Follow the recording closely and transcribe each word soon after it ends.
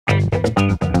Hey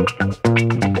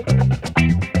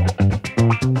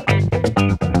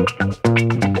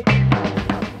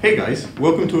guys,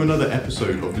 welcome to another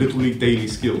episode of Little League Daily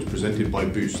Skills presented by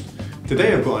Boost.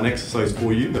 Today I've got an exercise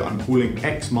for you that I'm calling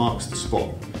X marks the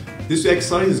spot. This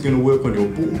exercise is going to work on your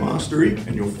ball mastery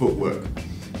and your footwork.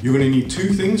 You're going to need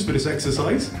two things for this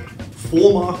exercise: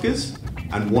 4 markers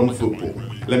and 1 football.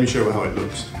 Let me show you how it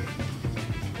looks.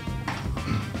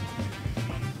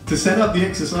 To set up the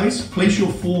exercise, place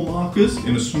your 4 markers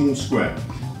in a small square.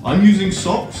 I'm using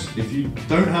socks. If you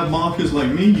don't have markers like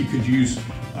me, you could use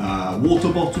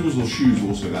water bottles or shoes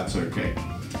also, that's okay.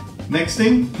 Next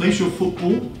thing, place your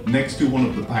football next to one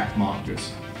of the back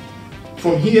markers.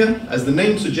 From here, as the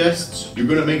name suggests, you're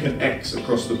going to make an X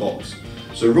across the box.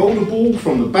 So roll the ball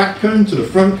from the back cone to the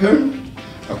front cone,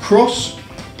 across,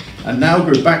 and now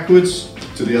go backwards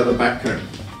to the other back cone.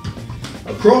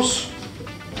 Across,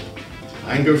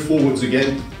 and go forwards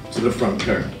again to the front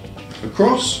cone.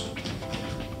 Across,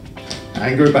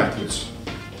 and go backwards.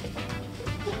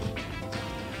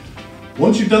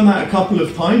 Once you've done that a couple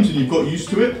of times and you've got used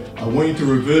to it, I want you to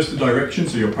reverse the direction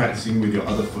so you're practicing with your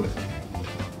other foot.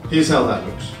 Here's how that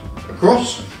looks.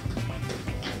 Across,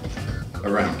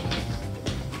 around.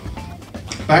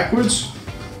 Backwards,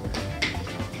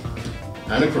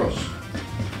 and across.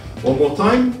 One more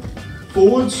time.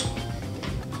 Forwards,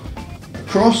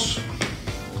 across,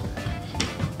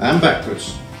 and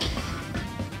backwards.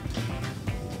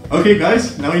 Okay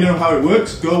guys, now you know how it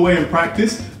works. Go away and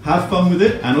practice. Have fun with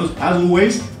it, and as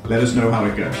always, let us know how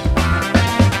it goes.